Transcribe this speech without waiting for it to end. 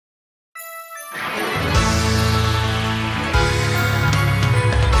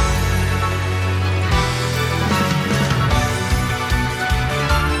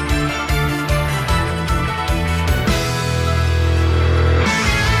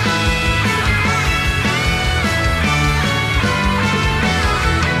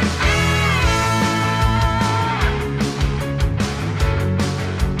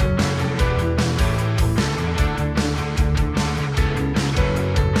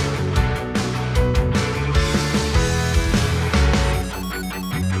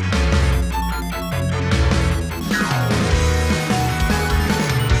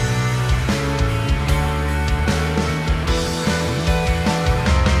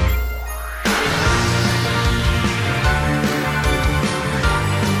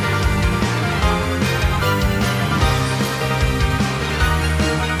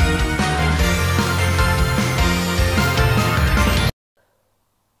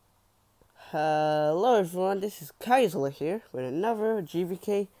Hello everyone, this is Godzilla here with another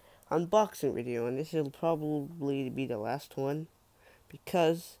GVK unboxing video, and this will probably be the last one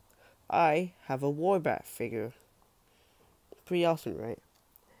because I have a Warbat figure. Pretty awesome, right?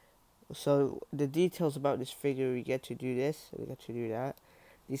 So the details about this figure, we get to do this, we get to do that.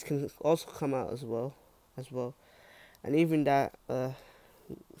 These can also come out as well, and even that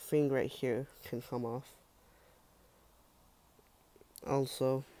thing right here can come off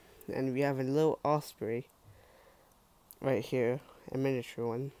also. And we have a little osprey right here, a miniature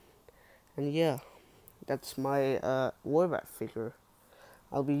one. And yeah, that's my Warbat figure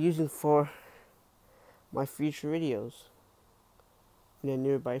I'll be using for my future videos in the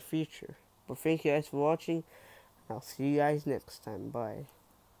nearby future. But thank you guys for watching. I'll see you guys next time. Bye.